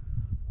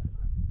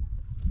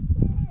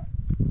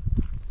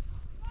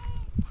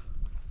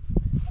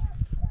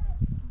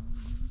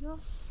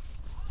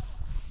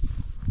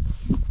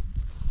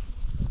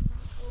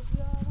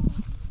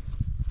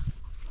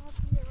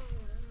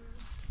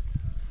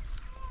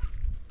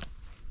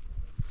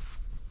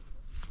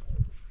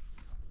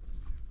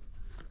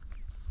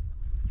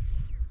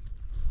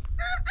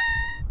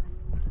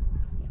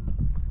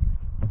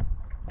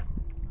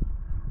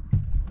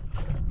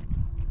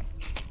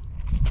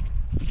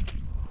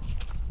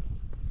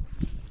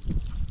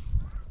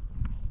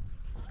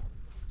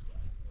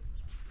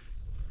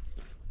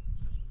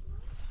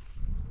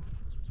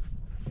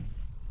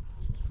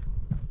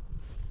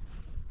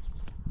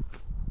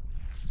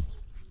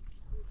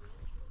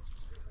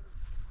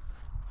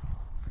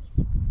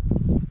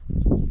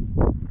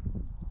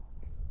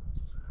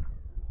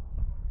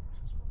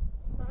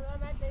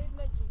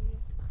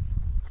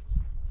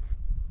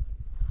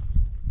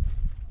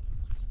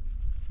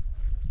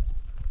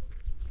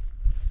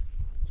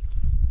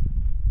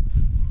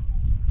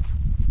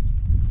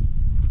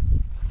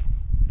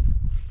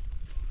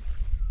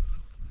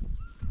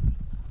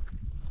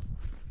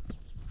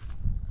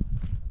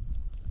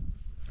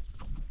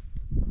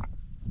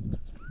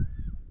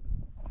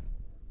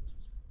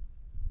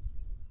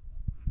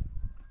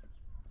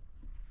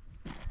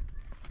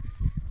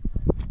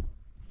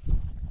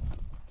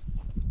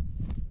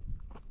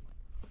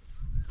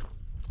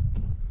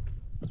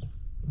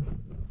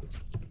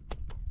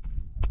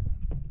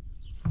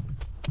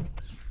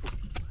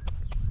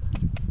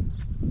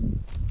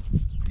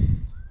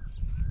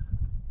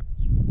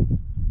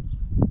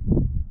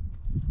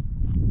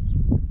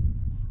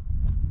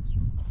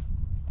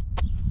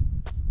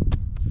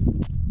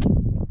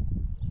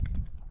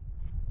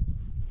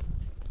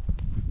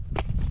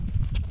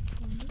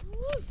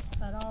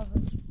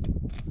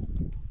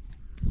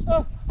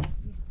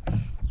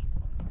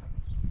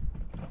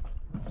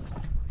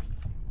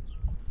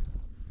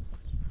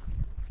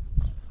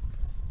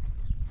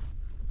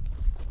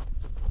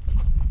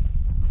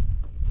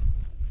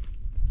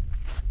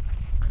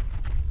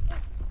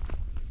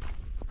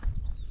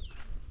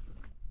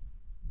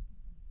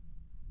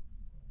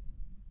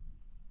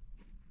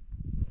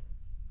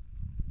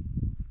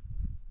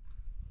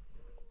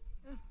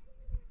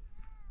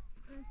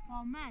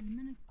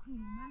 من کول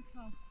من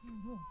تا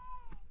کورو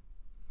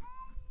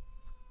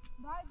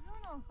باید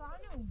جونو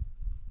سانو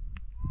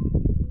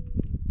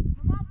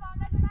ماما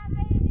فهمد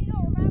من زیدی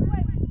رو من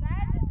باید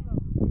درد دو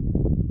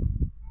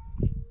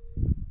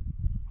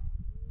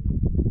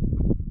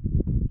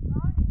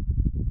سانو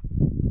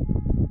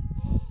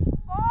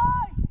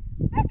وای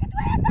بکی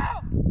توی تو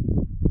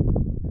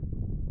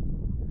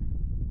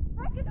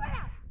بکی توی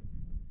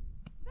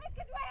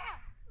بکی توی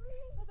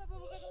بده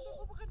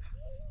ببخد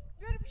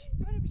بیاره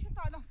بیشه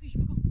تا لحظیش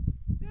بگو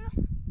بیاره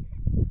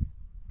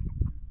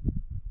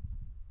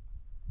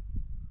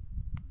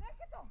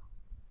بکی تو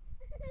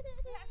کتی خیلی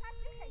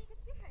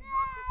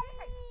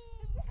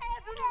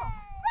از جونی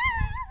با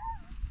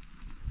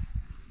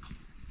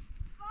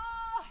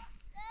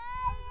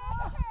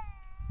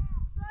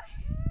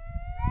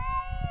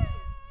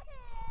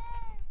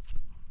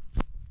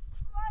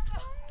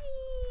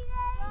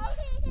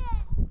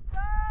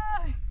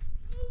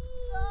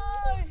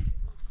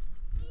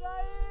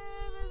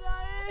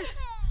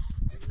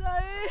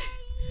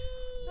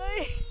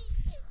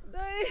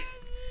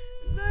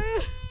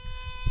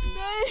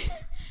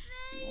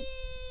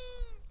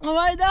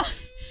Hayda. Hayda.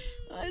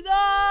 Hayda.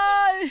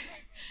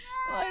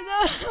 Hayda.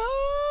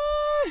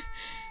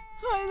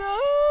 Hayda.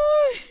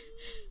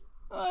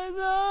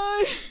 Hayda. Hayda.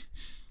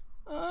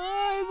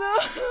 Hayda. Hayda.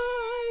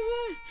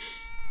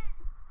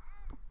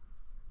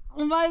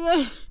 Hayda. Vay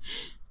vay.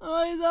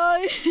 Hayda.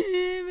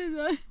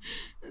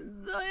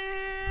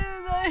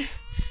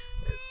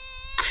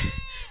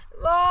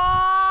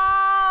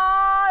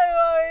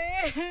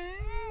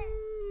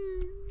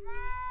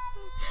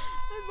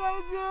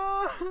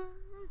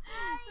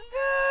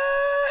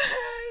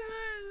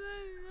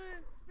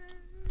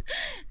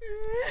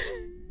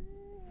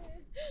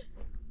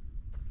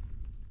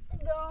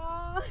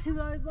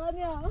 Rồi sao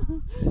nhỉ?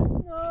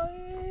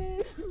 Rồi.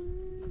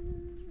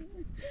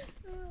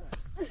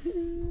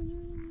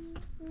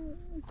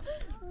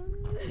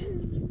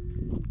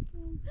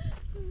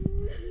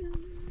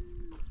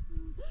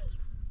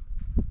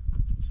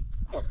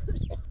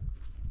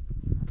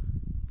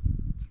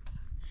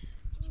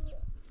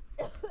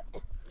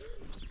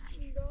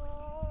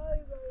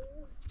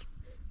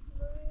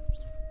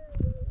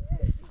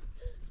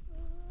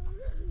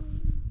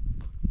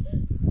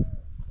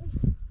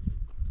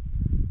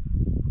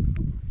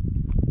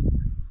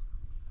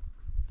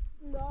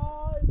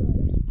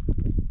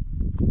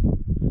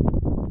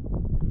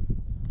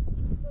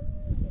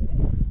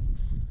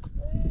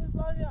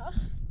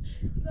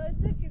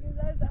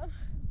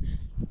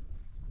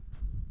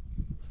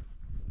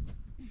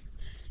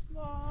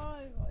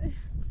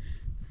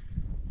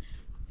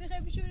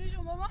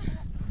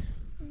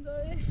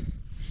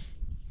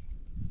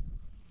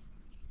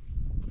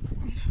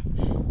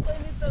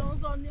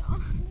 سانیا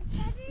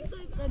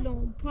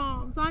قلم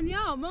پام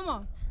سانیا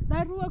ماما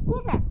در رو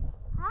کوره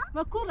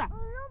و کوره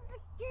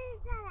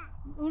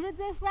اونو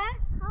دستن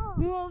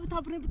میو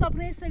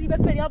تاپره سری به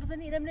فریاب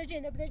بزنی اینم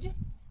نجی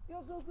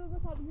یا گو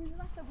تابونی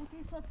وقت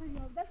بوتی سر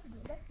فریاب دست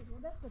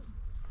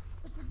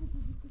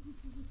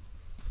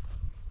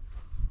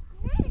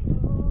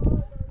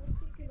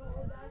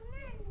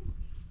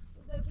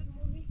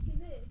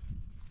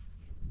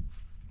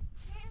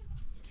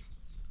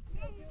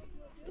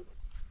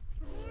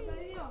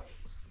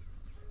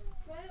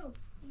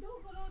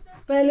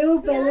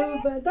بلو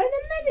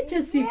دایم نده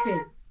چه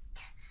سیفه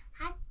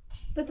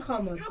داد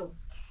خامر کن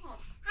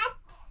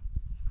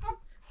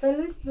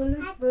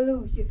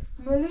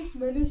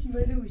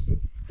ملوشه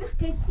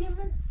قصی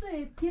من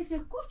سه تیشه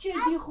کوچه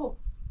دی خو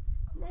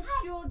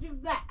نشور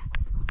جبه